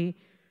can we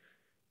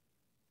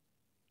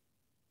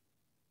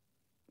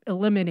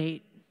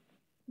eliminate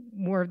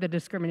more of the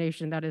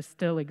discrimination that is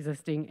still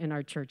existing in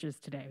our churches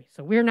today?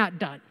 So we're not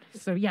done.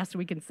 So yes,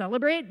 we can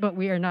celebrate, but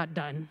we are not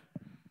done.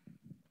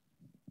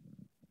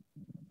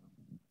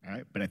 All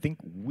right, but I think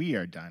we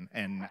are done,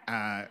 and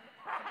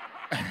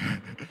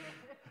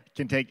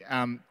can take,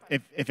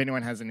 if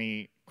anyone has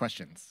any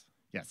questions.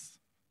 Yes.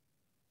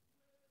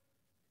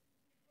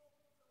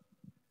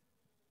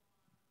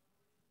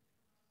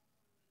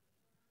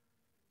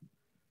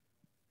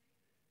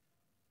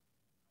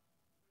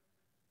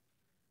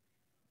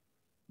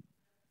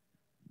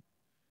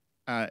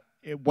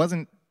 It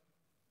wasn't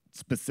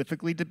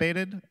specifically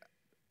debated.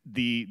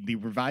 The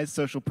revised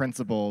social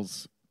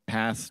principles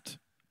passed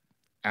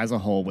as a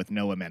whole with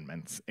no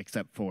amendments,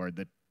 except for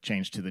the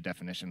change to the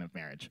definition of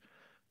marriage.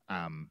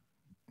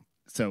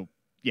 So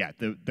yeah,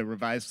 the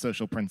revised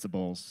social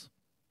principles,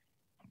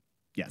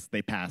 yes,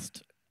 they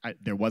passed.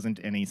 There wasn't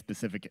any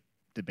specific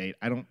debate.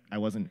 I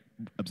wasn't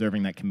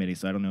observing that committee,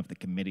 so I don't know if the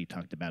committee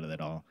talked about it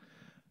at all.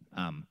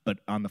 But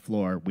on the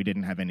floor, we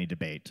didn't have any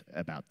debate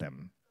about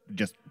them.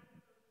 Just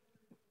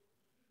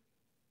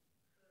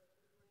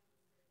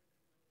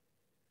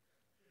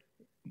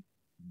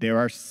there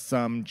are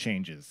some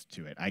changes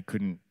to it. I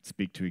couldn't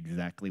speak to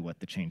exactly what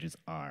the changes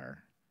are.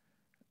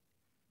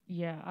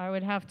 Yeah, I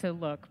would have to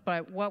look,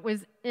 but what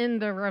was in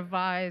the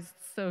revised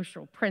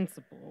social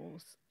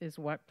principles is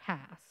what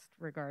passed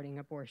regarding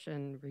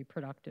abortion,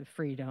 reproductive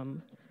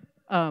freedom.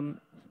 So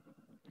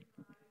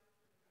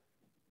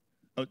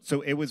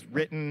it was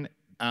written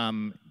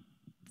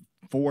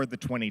for the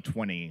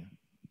 2020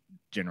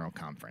 General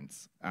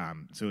Conference.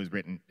 So it was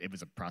written, it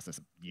was a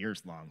process,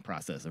 years-long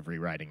process of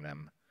rewriting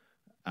them.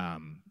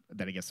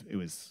 That I guess it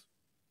was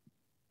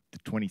the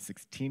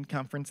 2016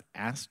 conference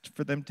asked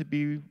for them to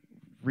be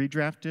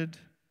redrafted.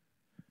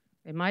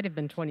 It might have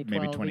been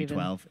 2012. Maybe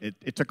 2012.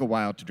 It took a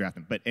while to draft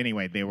them, but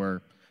anyway, they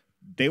were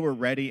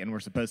ready and were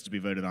supposed to be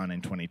voted on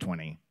in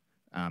 2020,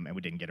 and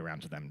we didn't get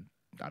around to them.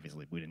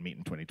 Obviously, we didn't meet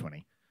in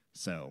 2020.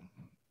 So,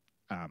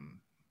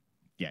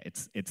 yeah,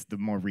 it's the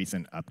more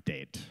recent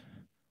update.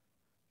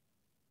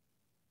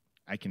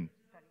 I can.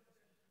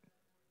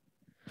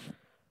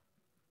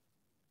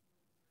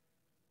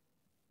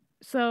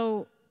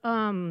 So,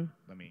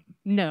 Let me.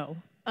 no.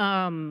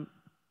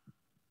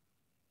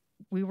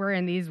 We were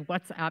in these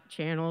WhatsApp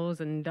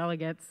channels, and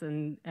delegates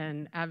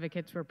and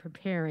advocates were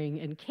preparing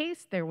in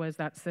case there was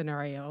that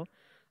scenario.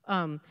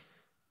 The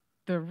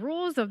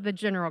rules of the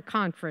General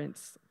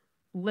Conference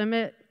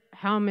limit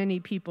how many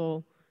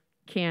people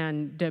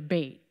can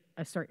debate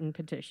a certain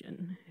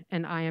petition.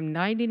 And I am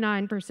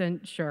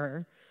 99%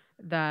 sure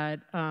that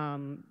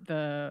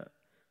the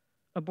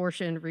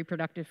abortion,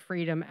 reproductive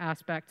freedom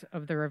aspect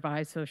of the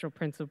revised social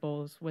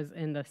principles was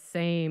in the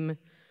same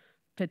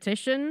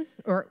petition,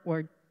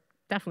 or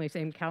definitely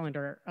same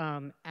calendar,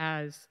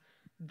 as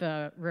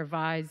the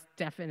revised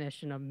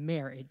definition of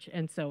marriage.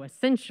 And so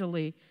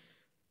essentially,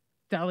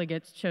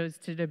 delegates chose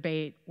to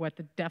debate what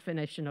the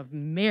definition of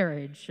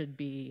marriage should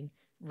be,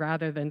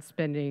 rather than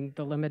spending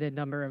the limited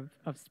number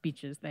of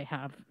speeches they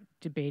have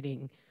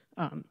debating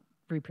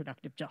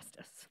reproductive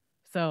justice.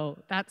 So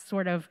that's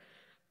sort of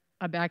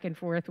a back and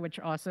forth, which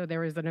also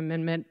there was an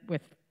amendment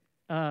with,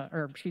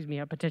 a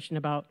petition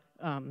about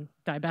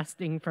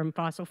divesting from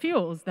fossil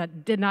fuels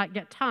that did not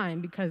get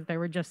time because there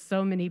were just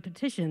so many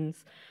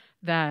petitions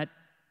that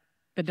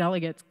the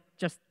delegates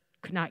just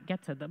could not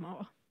get to them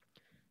all.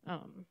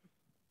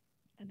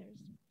 And there's...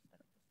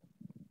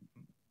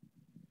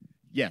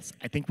 Yes,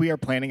 I think we are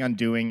planning on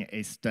doing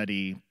a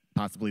study,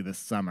 possibly this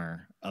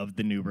summer, of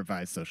the new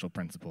revised social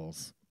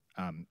principles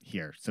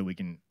here, so we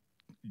can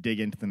dig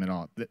into them at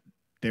all.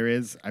 There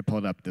is, I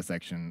pulled up the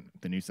section,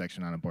 the new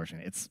section on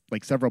abortion. It's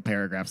like several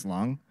paragraphs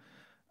long,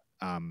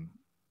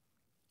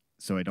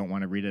 so I don't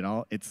want to read it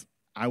all.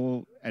 I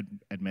will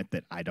admit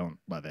that I don't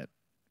love it,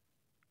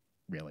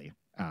 really.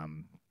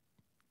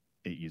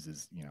 It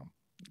uses,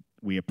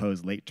 we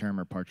oppose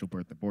late-term or partial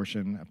birth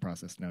abortion, a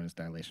process known as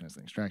dilationist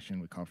extraction.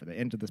 We call for the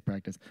end of this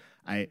practice.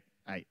 I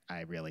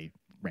really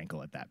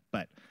rankle at that,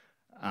 but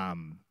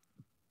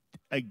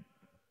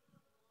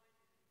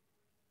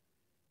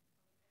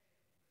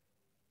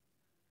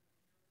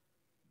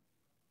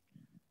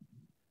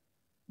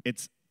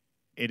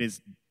it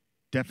is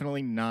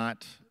definitely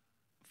not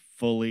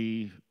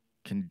fully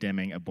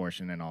condemning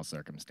abortion in all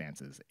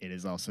circumstances. It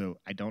is also,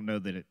 I don't know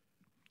that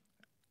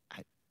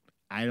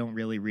I don't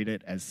really read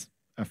it as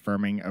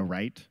affirming a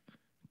right.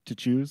 to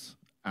choose.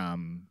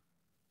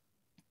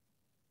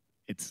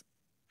 It's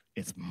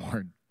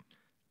more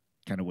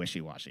kind of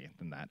wishy-washy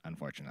than that,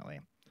 unfortunately.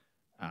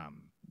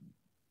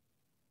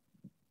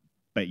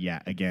 But yeah,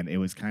 again, it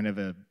was kind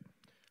of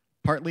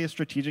partly a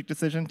strategic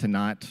decision to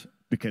not,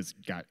 because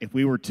God, if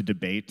we were to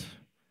debate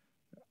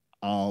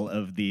all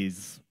of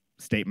these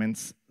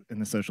statements in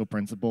the social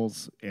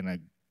principles in a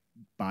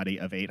body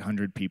of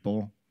 800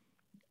 people,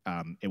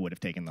 it would have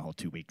taken the whole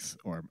 2 weeks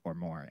or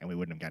more, and we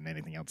wouldn't have gotten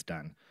anything else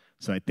done.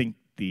 So I think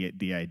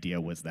the idea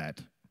was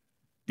that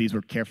these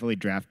were carefully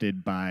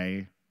drafted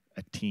by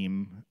a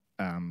team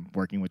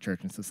working with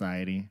church and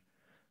society,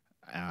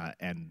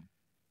 and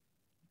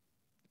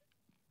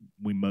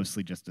we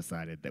mostly just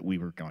decided that we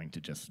were going to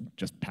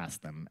just pass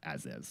them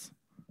as is,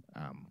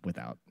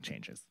 without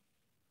changes.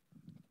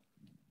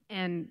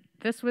 And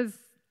this was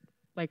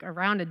like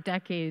around a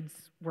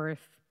decade's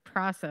worth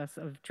process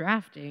of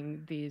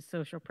drafting these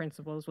social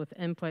principles with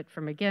input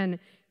from, again,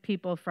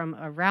 people from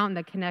around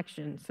the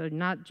connection, so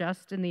not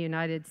just in the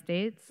United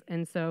States.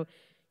 And so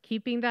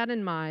keeping that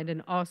in mind,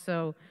 and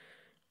also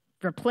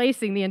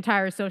replacing the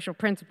entire social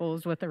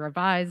principles with a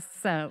revised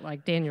set,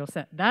 like Daniel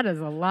said, that is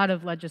a lot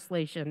of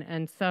legislation.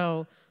 And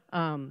so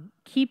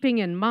keeping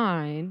in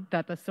mind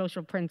that the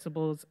social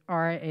principles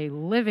are a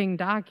living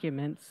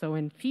document, so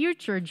in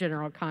future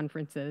general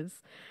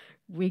conferences,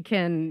 we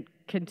can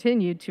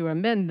continue to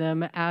amend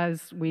them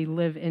as we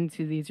live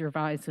into these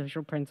revised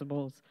social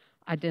principles,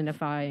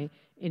 identify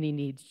any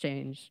needs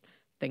change,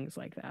 things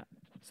like that.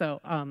 So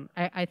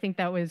I think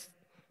that was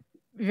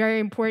very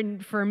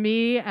important for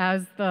me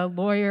as the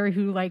lawyer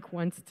who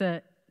wants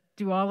to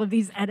do all of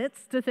these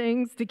edits to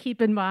things, to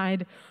keep in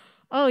mind,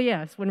 oh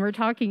yes, when we're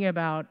talking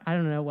about, I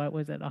don't know, what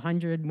was it,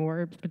 100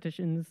 more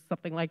petitions,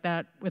 something like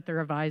that, with the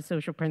revised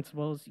social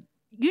principles,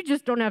 you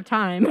just don't have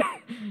time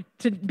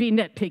to be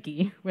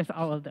nitpicky with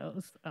all of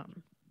those.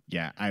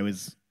 Yeah, I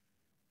was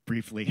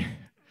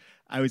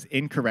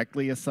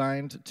incorrectly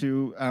assigned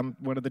to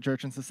one of the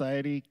Church and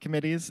Society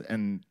committees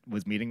and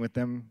was meeting with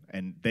them,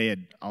 and they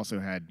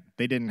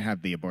didn't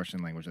have the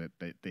abortion language,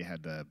 they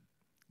had the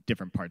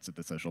different parts of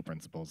the social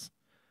principles.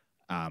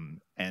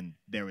 And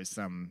there was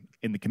some,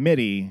 in the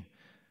committee,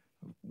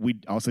 we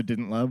also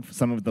didn't love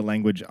some of the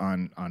language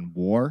on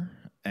war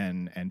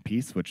and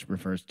peace, which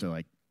refers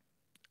to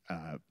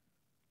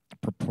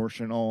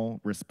proportional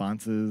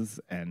responses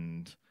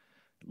and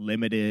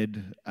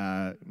limited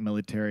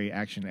military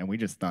action, and we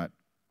just thought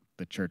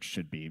the church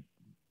should be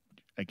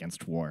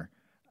against war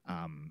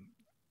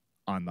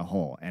on the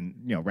whole, and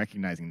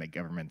recognizing that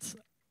governments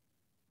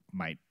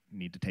might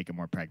need to take a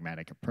more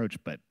pragmatic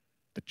approach, but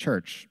the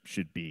church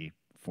should be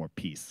for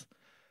peace.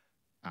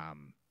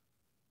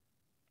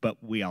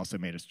 But we also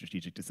made a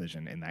strategic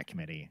decision in that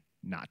committee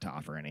not to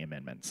offer any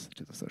amendments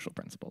to the social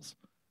principles.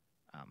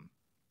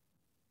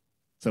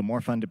 So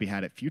more fun to be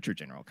had at future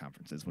general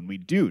conferences when we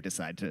do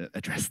decide to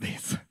address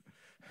these.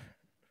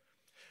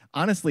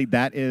 Honestly,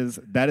 that is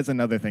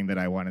another thing that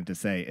I wanted to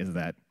say, is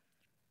that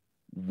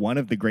one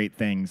of the great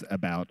things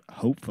about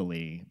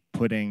hopefully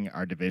putting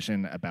our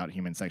division about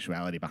human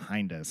sexuality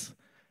behind us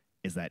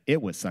is that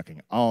it was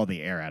sucking all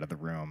the air out of the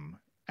room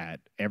at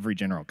every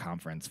general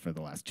conference for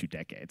the last 2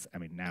 decades. I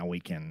mean, now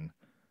we can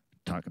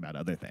talk about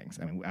other things.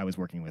 I mean, I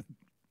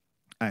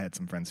had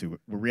some friends who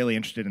were really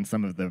interested in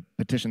some of the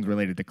petitions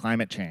related to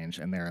climate change,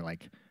 and they're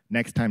like,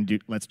 next time,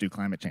 let's do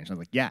climate change. I was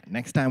like, yeah,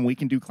 next time we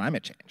can do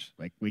climate change.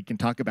 Like, we can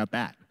talk about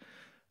that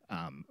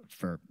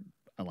for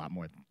a lot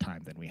more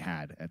time than we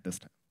had at this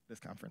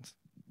conference.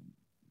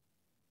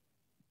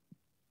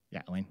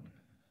 Yeah, Elaine?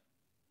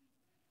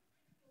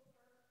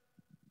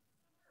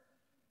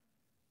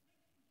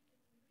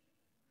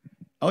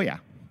 Oh, yeah.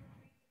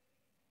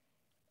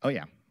 Oh,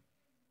 yeah.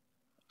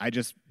 I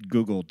just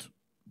Googled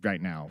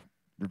right now,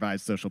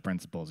 revised social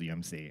principles,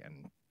 UMC,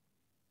 and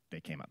they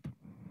came up.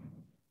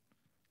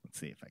 Let's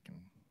see if I can.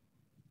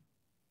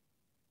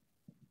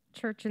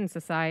 Church and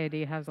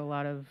Society has a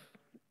lot of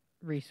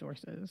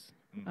resources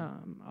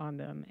on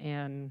them,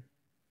 and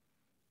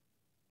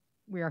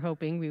we are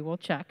hoping, we will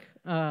check.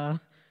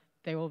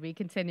 They will be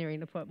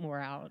continuing to put more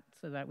out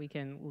so that we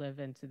can live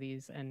into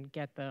these and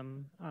get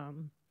them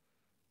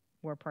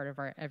more part of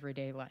our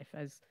everyday life.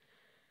 As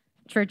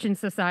Church and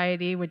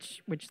Society,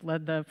 which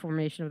led the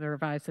formation of the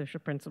revised social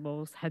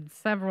principles, had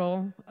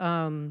several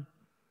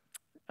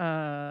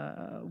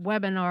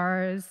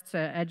webinars to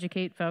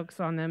educate folks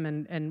on them,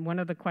 and one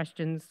of the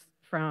questions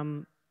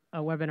from a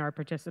webinar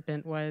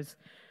participant was,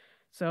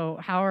 so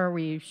how are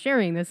we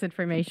sharing this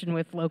information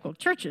with local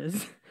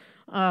churches?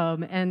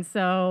 And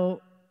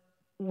so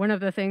one of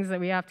the things that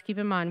we have to keep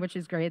in mind, which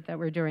is great that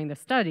we're doing the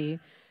study,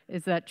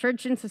 is that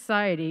Church and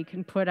Society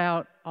can put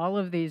out all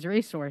of these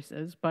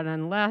resources, but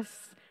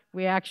unless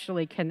we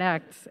actually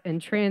connect and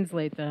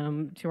translate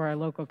them to our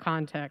local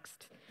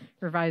context,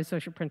 revised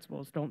social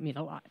principles don't mean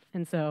a lot.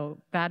 And so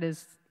that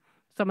is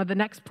some of the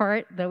next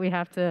part that we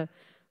have to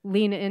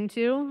lean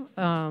into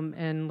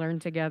and learn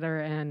together.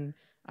 And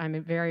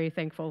I'm very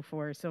thankful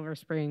for Silver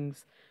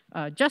Springs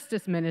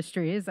Justice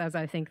Ministries, as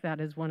I think that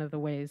is one of the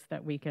ways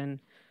that we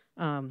can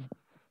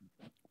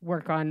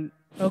work on,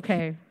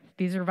 okay,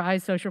 these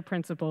revised social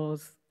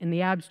principles in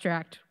the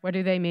abstract, what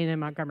do they mean in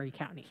Montgomery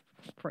County,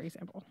 for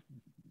example?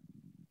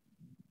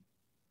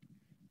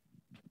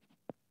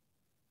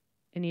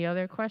 Any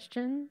other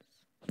questions?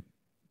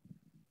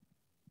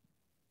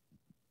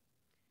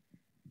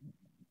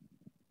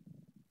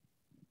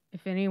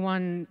 If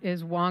anyone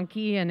is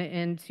wonky and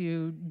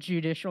into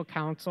judicial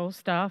council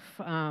stuff,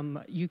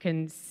 you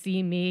can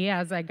see me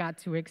as I got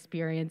to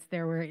experience.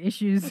 There were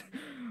issues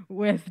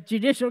with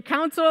judicial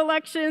council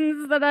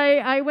elections that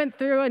I went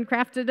through and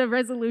crafted a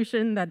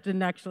resolution that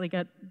didn't actually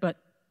get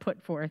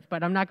put forth.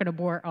 But I'm not going to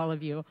bore all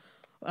of you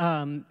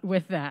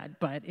with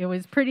that. But it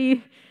was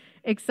pretty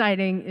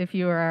exciting if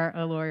you are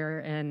a lawyer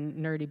and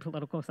nerdy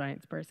political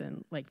science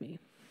person like me.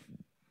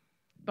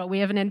 But we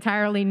have an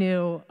entirely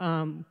new,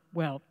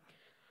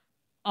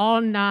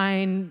 all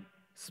 9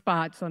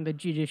 spots on the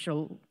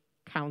Judicial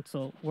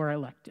Council were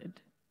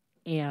elected,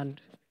 and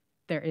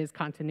there is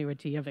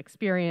continuity of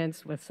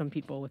experience with some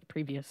people with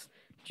previous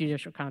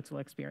Judicial Council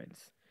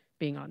experience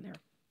being on there.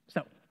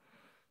 So,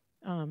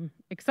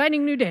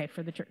 exciting new day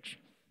for the church.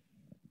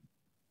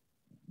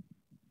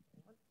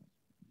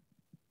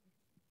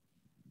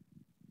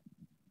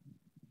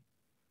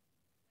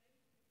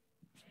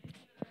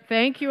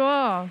 Thank you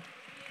all.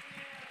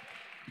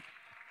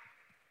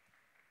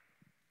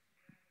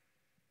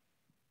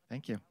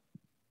 Thank you.